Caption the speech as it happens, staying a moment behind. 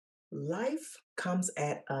Life comes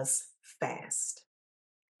at us fast.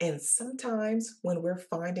 And sometimes when we're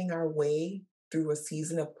finding our way through a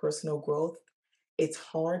season of personal growth, it's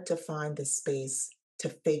hard to find the space to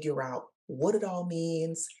figure out what it all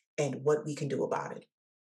means and what we can do about it.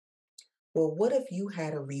 Well, what if you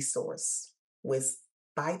had a resource with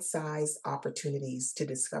bite sized opportunities to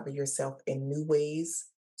discover yourself in new ways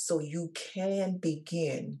so you can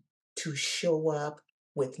begin to show up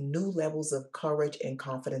with new levels of courage and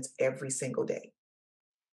confidence every single day?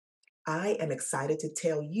 I am excited to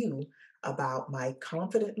tell you about my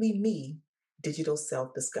Confidently Me digital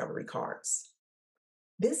self discovery cards.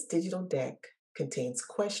 This digital deck contains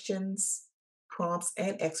questions, prompts,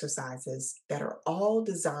 and exercises that are all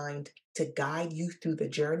designed to guide you through the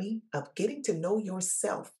journey of getting to know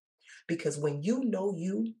yourself. Because when you know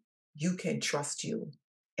you, you can trust you.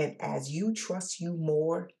 And as you trust you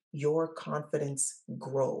more, your confidence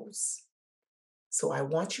grows. So I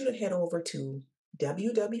want you to head over to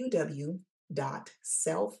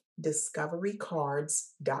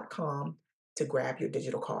www.selfdiscoverycards.com to grab your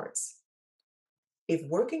digital cards. If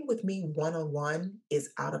working with me one on one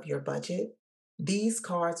is out of your budget, these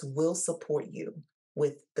cards will support you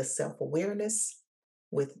with the self awareness,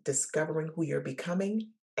 with discovering who you're becoming,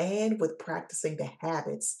 and with practicing the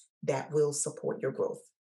habits that will support your growth.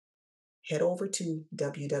 Head over to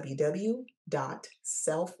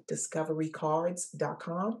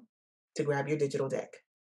www.selfdiscoverycards.com to grab your digital deck.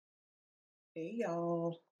 Hey,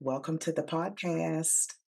 y'all. Welcome to the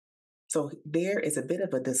podcast. So, there is a bit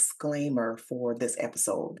of a disclaimer for this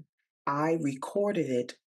episode. I recorded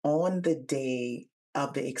it on the day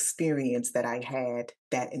of the experience that I had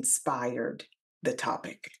that inspired the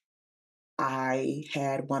topic. I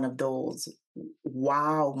had one of those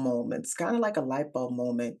wow moments, kind of like a light bulb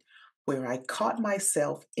moment, where I caught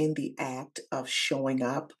myself in the act of showing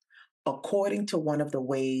up according to one of the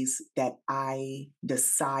ways that I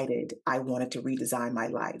decided I wanted to redesign my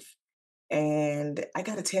life. And I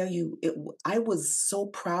got to tell you, I was so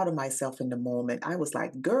proud of myself in the moment. I was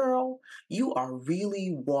like, girl, you are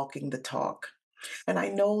really walking the talk. And I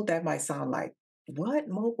know that might sound like, what,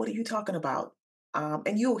 Mo? What are you talking about?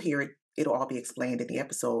 And you'll hear it, it'll all be explained in the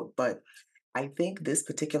episode. But I think this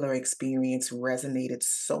particular experience resonated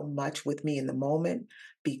so much with me in the moment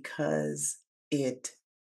because it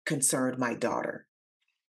concerned my daughter.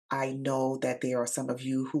 I know that there are some of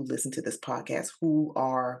you who listen to this podcast who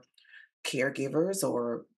are caregivers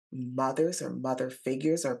or mothers or mother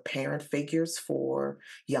figures or parent figures for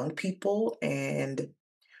young people. And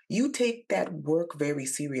you take that work very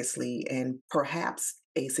seriously. And perhaps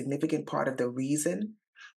a significant part of the reasons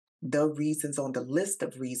on the list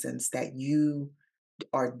of reasons that you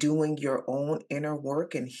are doing your own inner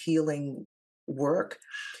work and healing work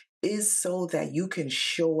is so that you can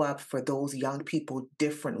show up for those young people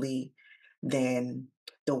differently than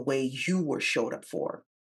the way you were showed up for.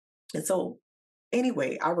 And so,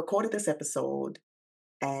 anyway, I recorded this episode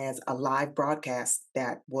as a live broadcast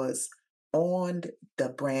that was on the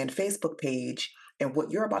brand Facebook page. And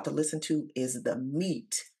what you're about to listen to is the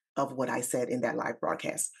meat of what I said in that live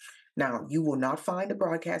broadcast. Now, you will not find the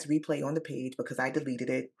broadcast replay on the page because I deleted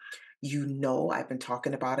it. You know, I've been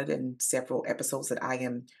talking about it in several episodes that I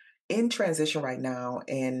am in transition right now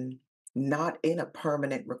and not in a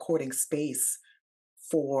permanent recording space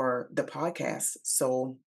for the podcast.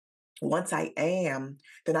 So, once I am,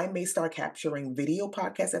 then I may start capturing video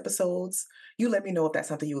podcast episodes. You let me know if that's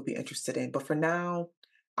something you would be interested in. But for now,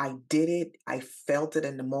 I did it. I felt it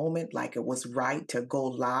in the moment, like it was right to go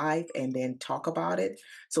live and then talk about it.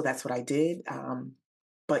 So that's what I did.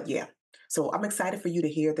 But yeah, so I'm excited for you to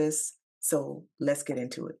hear this. So let's get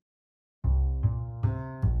into it.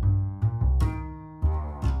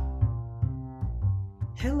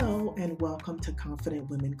 Hello, and welcome to Confident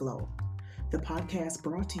Women Glow, the podcast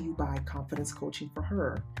brought to you by Confidence Coaching for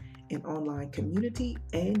Her, an online community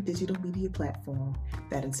and digital media platform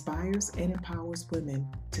that inspires and empowers women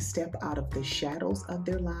to step out of the shadows of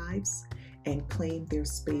their lives and claim their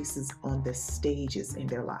spaces on the stages in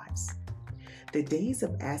their lives. The days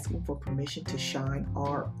of asking for permission to shine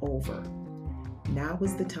are over. Now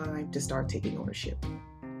is the time to start taking ownership.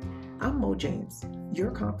 I'm Mo James,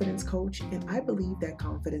 your confidence coach, and I believe that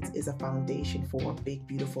confidence is a foundation for a big,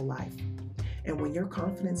 beautiful life. And when your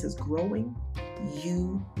confidence is growing,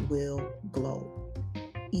 you will glow,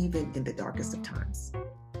 even in the darkest of times.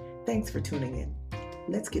 Thanks for tuning in.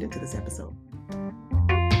 Let's get into this episode.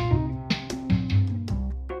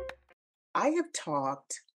 I have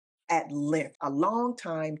talked at length a long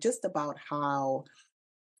time just about how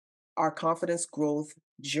our confidence growth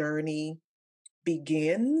journey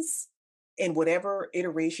begins in whatever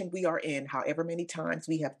iteration we are in, however many times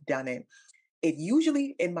we have done it, it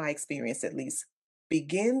usually, in my experience at least,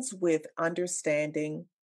 begins with understanding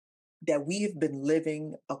that we have been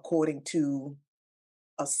living according to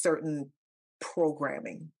a certain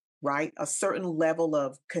programming, right? A certain level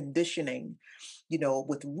of conditioning,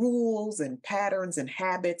 with rules and patterns and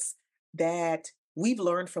habits that we've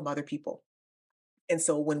learned from other people. And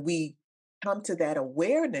so when we come to that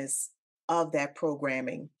awareness of that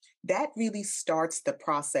programming, that really starts the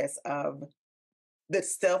process of the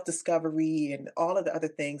self-discovery and all of the other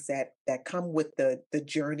things that come with the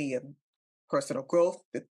journey of personal growth,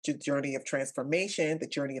 the journey of transformation, the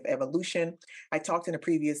journey of evolution. I talked in a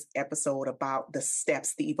previous episode about the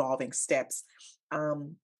steps, the evolving steps.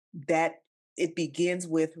 That it begins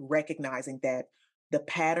with recognizing that the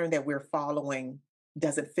pattern that we're following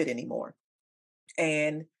doesn't fit anymore.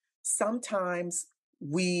 And sometimes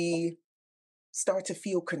we start to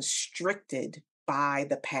feel constricted by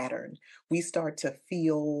the pattern. We start to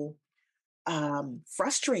feel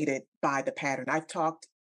frustrated by the pattern. I've talked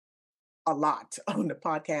a lot on the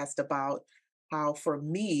podcast about how, for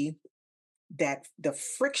me, that the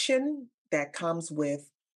friction that comes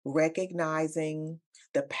with recognizing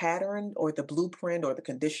the pattern or the blueprint or the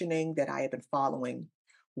conditioning that I had been following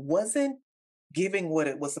wasn't giving what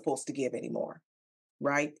it was supposed to give anymore,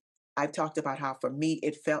 right? I've talked about how for me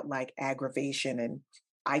it felt like aggravation, and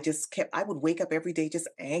I would wake up every day just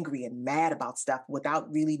angry and mad about stuff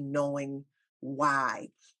without really knowing why.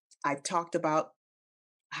 I've talked about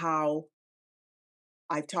how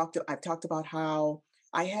I've talked about how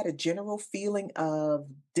I had a general feeling of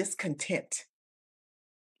discontent,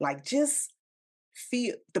 like just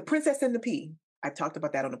feel the princess and the pea. I talked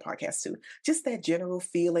about that on the podcast too. Just that general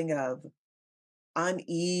feeling of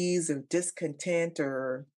unease or discontent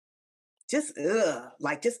or just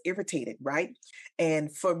like just irritated, right?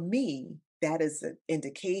 And for me, that is an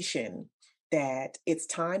indication that it's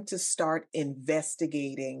time to start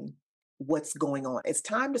investigating what's going on. It's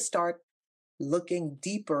time to start looking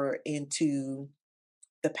deeper into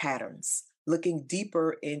the patterns, looking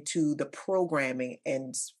deeper into the programming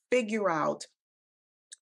and figure out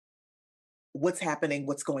what's happening,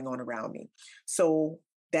 what's going on around me. So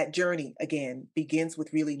that journey again begins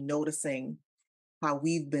with really noticing how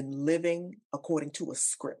we've been living according to a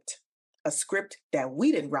script that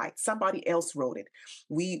we didn't write. Somebody else wrote it.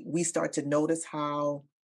 We start to notice how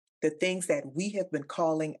the things that we have been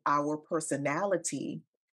calling our personality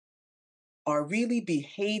are really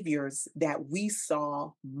behaviors that we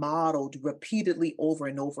saw modeled repeatedly over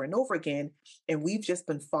and over and over again. And we've just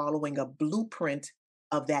been following a blueprint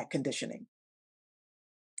of that conditioning.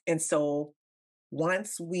 And so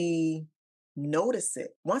once we notice it,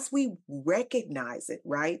 once we recognize it,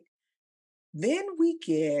 right, then we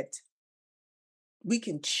can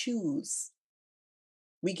choose,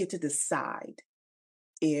 we get to decide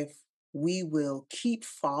if we will keep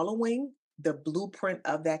following the blueprint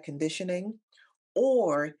of that conditioning,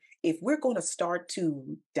 or if we're going to start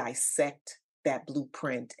to dissect that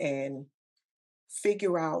blueprint and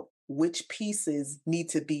figure out which pieces need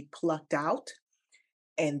to be plucked out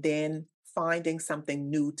and then finding something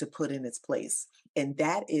new to put in its place. And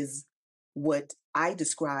that is what I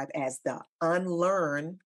describe as the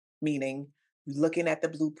unlearn, meaning looking at the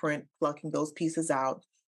blueprint, plucking those pieces out,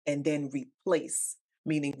 and then replace,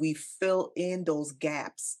 meaning we fill in those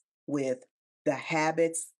gaps with the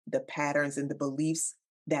habits, the patterns, and the beliefs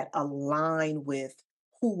that align with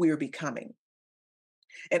who we're becoming.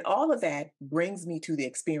 And all of that brings me to the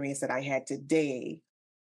experience that I had today,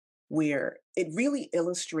 where it really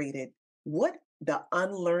illustrated what the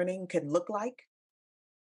unlearning can look like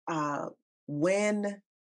uh, when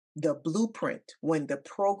the blueprint, when the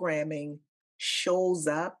programming shows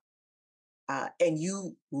up and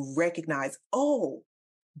you recognize, oh,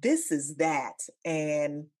 this is that,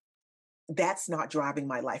 and that's not driving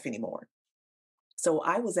my life anymore. So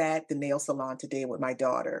I was at the nail salon today with my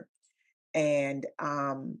daughter, and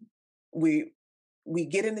we we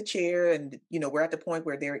get in the chair, and we're at the point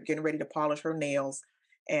where they're getting ready to polish her nails,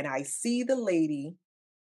 and I see the lady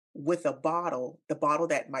with a bottle, the bottle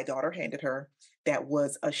that my daughter handed her, that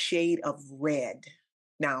was a shade of red.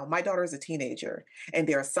 Now, my daughter is a teenager, and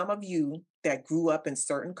there are some of you that grew up in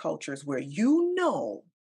certain cultures where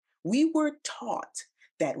we were taught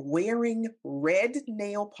that wearing red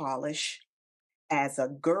nail polish as a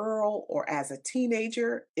girl or as a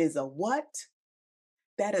teenager is a what?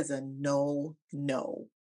 That is a no, no,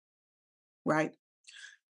 right?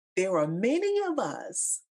 There are many of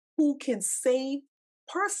us who can say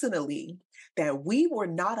personally that we were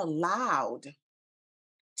not allowed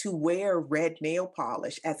to wear red nail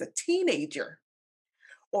polish as a teenager,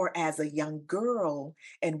 or as a young girl,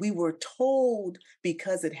 and we were told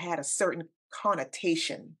because it had a certain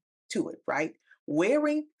connotation to it, right?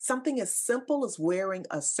 Wearing something as simple as wearing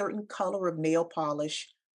a certain color of nail polish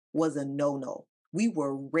was a no no. We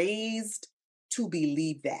were raised to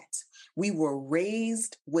believe that. We were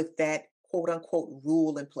raised with that quote unquote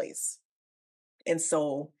rule in place. And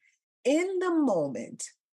so, in the moment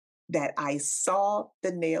that I saw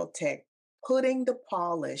the nail tech putting the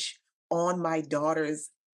polish on my daughter's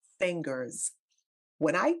fingers,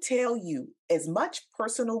 when I tell you as much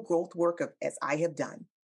personal growth work as I have done,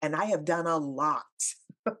 and I have done a lot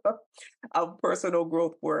of personal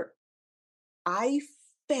growth work, I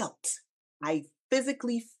felt, I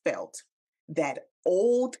physically felt that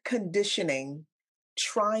old conditioning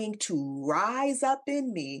trying to rise up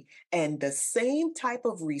in me, and the same type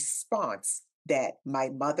of response that my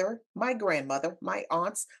mother, my grandmother, my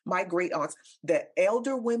aunts, my great aunts, the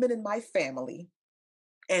elder women in my family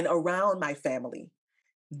and around my family,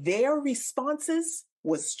 their responses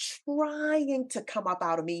was trying to come up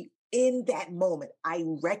out of me in that moment. I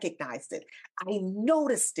recognized it. I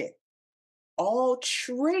noticed it, all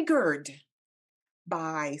triggered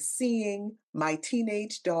by seeing my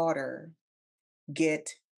teenage daughter get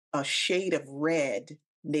a shade of red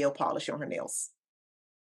nail polish on her nails.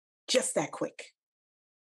 Just that quick.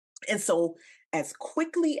 And so, as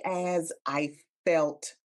quickly as I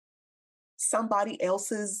felt somebody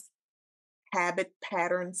else's habit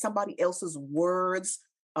pattern, somebody else's words,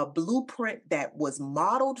 a blueprint that was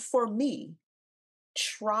modeled for me,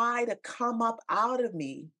 try to come up out of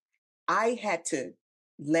me, I had to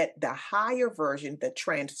let the higher version, the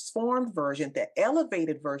transformed version, the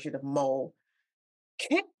elevated version of Mo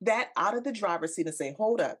kick that out of the driver's seat and say,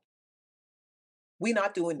 hold up, we're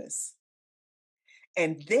not doing this.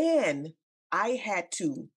 And then I had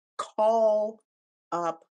to call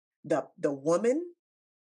up the woman,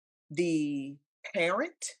 the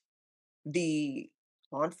parent, the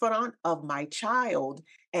confidant of my child.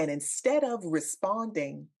 And instead of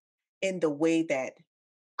responding in the way that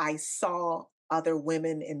I saw other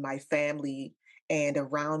women in my family and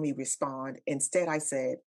around me respond, instead I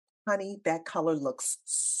said, honey, that color looks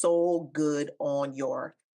so good on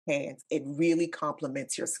your hands. It really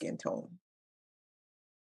complements your skin tone.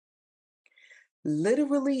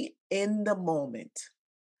 Literally in the moment,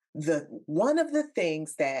 the one of the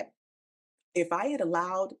things that if I had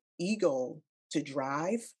allowed ego to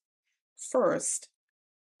drive first,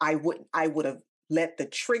 I would have let the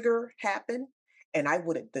trigger happen, and I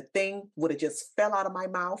would have the thing would have just fell out of my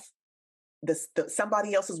mouth.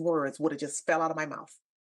 Somebody else's words would have just fell out of my mouth.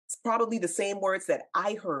 It's probably the same words that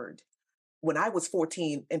I heard when I was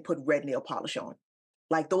 14 and put red nail polish on.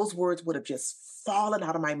 Like those words would have just fallen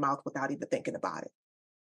out of my mouth without even thinking about it,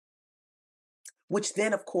 which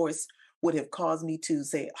then, of course, would have caused me to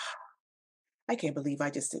say, "Ah, I can't believe I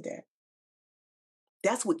just did that."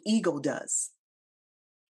 That's what ego does.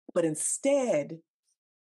 But instead,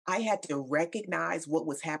 I had to recognize what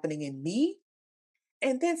was happening in me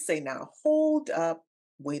and then say, now, hold up,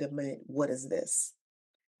 wait a minute, what is this?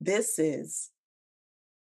 This is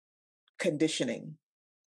conditioning.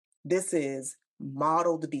 This is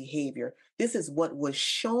modeled behavior. This is what was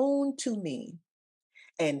shown to me,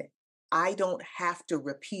 and I don't have to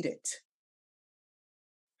repeat it.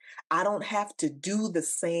 I don't have to do the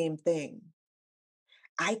same thing.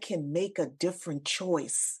 I can make a different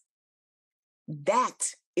choice.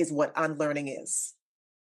 That is what unlearning is.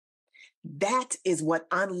 That is what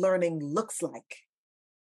unlearning looks like.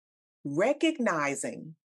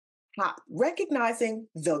 Recognizing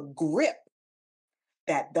the grip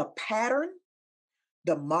that the pattern,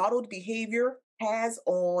 the modeled behavior has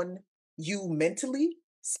on you mentally,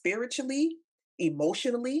 spiritually,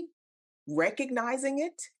 emotionally, recognizing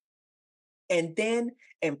it, and then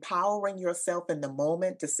empowering yourself in the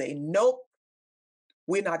moment to say, nope,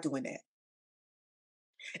 we're not doing that.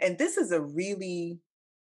 And this is a really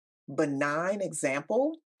benign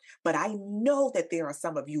example, but I know that there are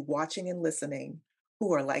some of you watching and listening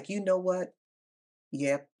who are like, you know what?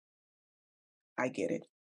 Yep, I get it.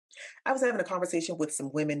 I was having a conversation with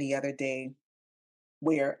some women the other day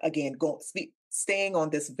where, again, staying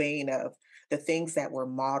on this vein of the things that were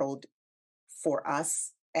modeled for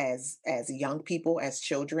us as young people, as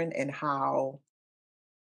children, and how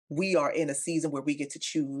we are in a season where we get to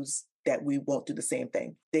choose that we won't do the same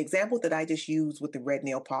thing. The example that I just used with the red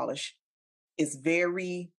nail polish is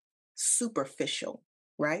very superficial,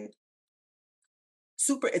 right?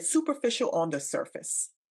 It's superficial on the surface.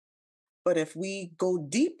 But if we go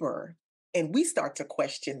deeper and we start to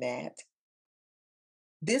question that,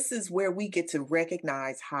 this is where we get to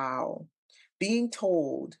recognize how being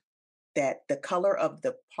told that the color of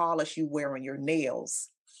the polish you wear on your nails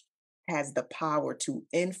has the power to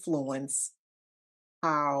influence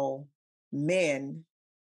how men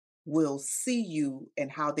will see you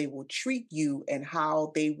and how they will treat you and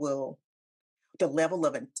how they will the level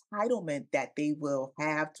of entitlement that they will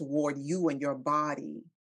have toward you and your body.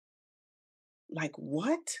 Like,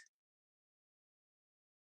 what?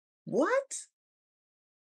 What?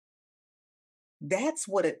 That's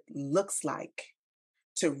what it looks like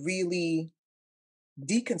to really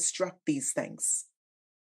deconstruct these things.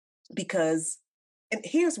 Because, and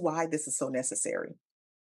here's why this is so necessary.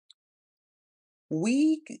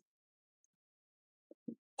 We,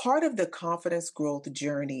 part of the confidence growth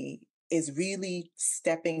journey is really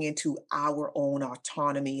stepping into our own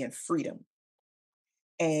autonomy and freedom.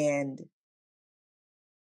 And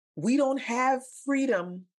we don't have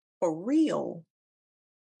freedom for real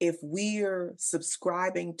if we're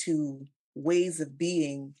subscribing to ways of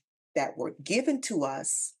being that were given to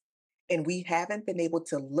us and we haven't been able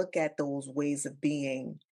to look at those ways of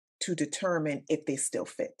being to determine if they still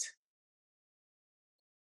fit.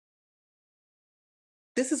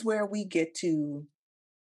 This is where we get to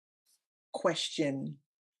question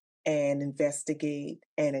and investigate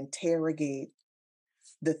and interrogate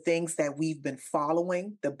the things that we've been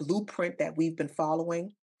following, the blueprint that we've been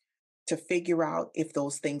following to figure out if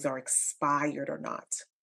those things are expired or not.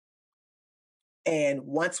 And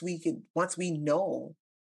once we know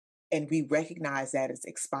and we recognize that it's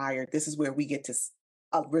expired, this is where we get to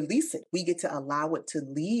release it. We get to allow it to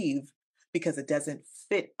leave because it doesn't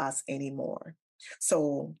fit us anymore.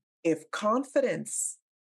 So if confidence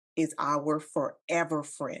is our forever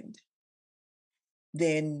friend,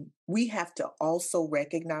 then we have to also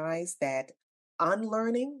recognize that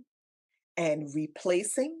unlearning and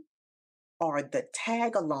replacing are the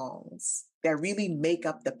tag alongs that really make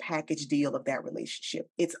up the package deal of that relationship.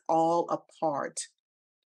 It's all a part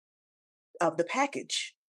of the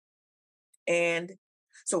package. And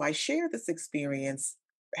so I share this experience,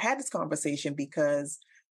 had this conversation because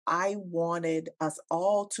I wanted us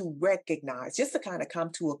all to recognize, just to kind of come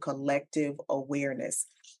to a collective awareness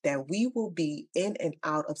that we will be in and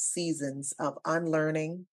out of seasons of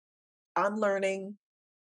unlearning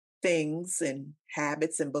things and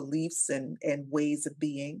habits and beliefs and ways of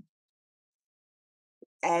being,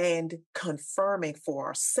 and confirming for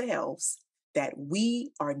ourselves that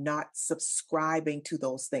we are not subscribing to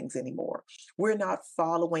those things anymore. We're not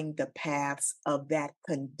following the paths of that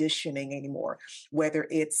conditioning anymore, whether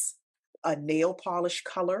it's a nail polish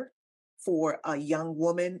color for a young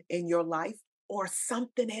woman in your life or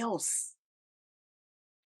something else,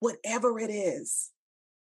 whatever it is.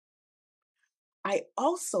 I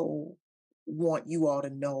also want you all to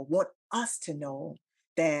know, want us to know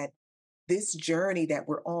that this journey that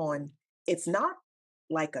we're on, it's not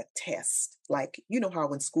like a test. Like, you know how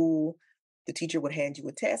in school, the teacher would hand you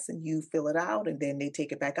a test and you fill it out and then they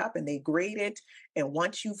take it back up and they grade it. And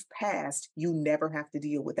once you've passed, you never have to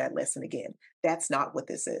deal with that lesson again. That's not what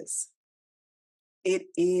this is. It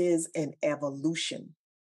is an evolution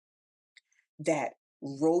that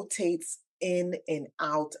rotates in and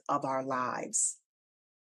out of our lives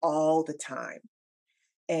all the time.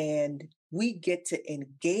 And we get to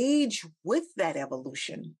engage with that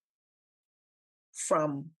evolution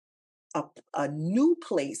from a new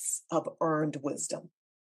place of earned wisdom,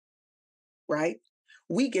 right?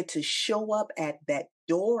 We get to show up at that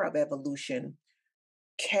door of evolution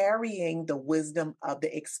carrying the wisdom of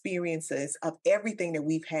the experiences of everything that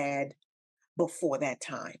we've had before that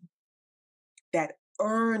time. That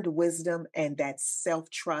earned wisdom and that self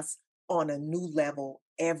trust on a new level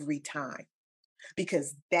every time,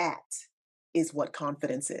 because that is what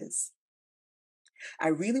confidence is. I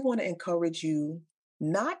really want to encourage you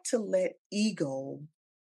not to let ego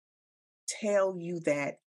tell you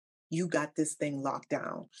that you got this thing locked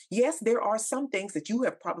down. Yes, there are some things that you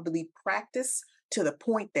have probably practiced to the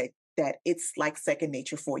point that it's like second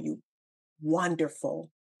nature for you. Wonderful.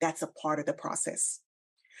 That's a part of the process.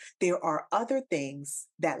 There are other things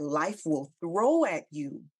that life will throw at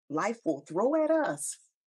you. Life will throw at us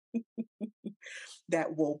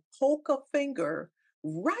that will poke a finger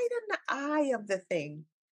right in the eye of the thing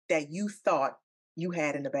that you thought you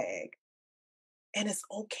had in the bag. And it's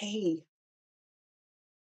okay.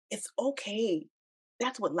 It's okay.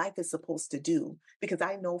 That's what life is supposed to do. Because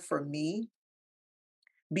I know for me,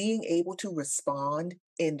 being able to respond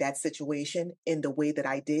in that situation in the way that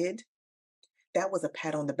I did, that was a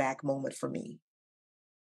pat on the back moment for me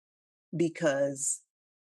because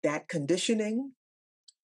that conditioning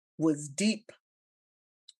was deep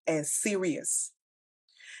and serious.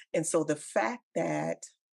 And so the fact that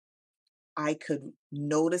I could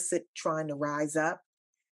notice it trying to rise up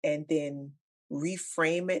and then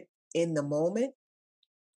reframe it in the moment,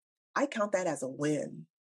 I count that as a win.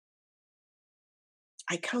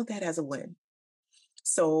 I count that as a win.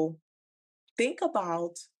 So think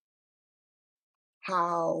about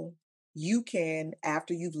how you can,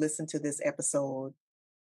 after you've listened to this episode,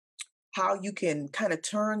 how you can kind of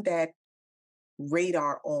turn that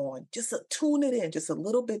radar on, just tune it in just a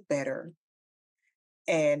little bit better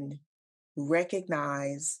and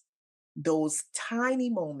recognize those tiny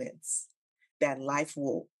moments that life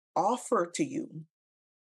will offer to you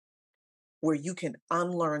where you can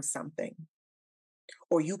unlearn something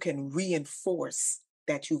or you can reinforce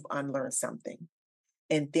that you've unlearned something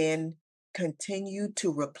and then continue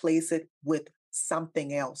to replace it with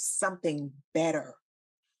something else, something better,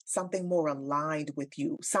 something more aligned with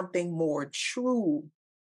you, something more true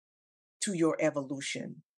to your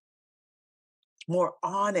evolution, more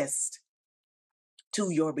honest to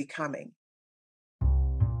your becoming.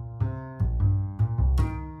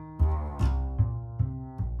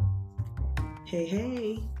 Hey,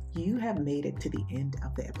 hey, you have made it to the end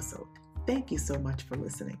of the episode. Thank you so much for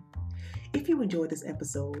listening. If you enjoyed this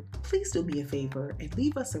episode, please do me a favor and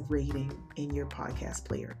leave us a rating in your podcast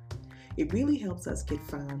player. It really helps us get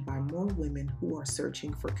found by more women who are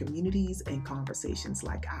searching for communities and conversations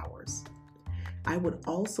like ours. I would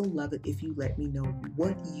also love it if you let me know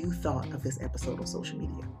what you thought of this episode on social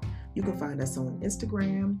media. You can find us on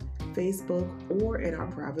Instagram, Facebook, or in our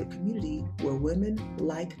private community where women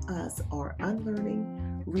like us are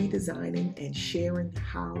unlearning, redesigning, and sharing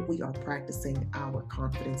how we are practicing our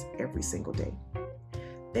confidence every single day.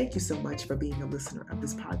 Thank you so much for being a listener of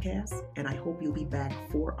this podcast, and I hope you'll be back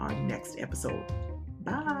for our next episode.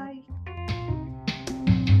 Bye.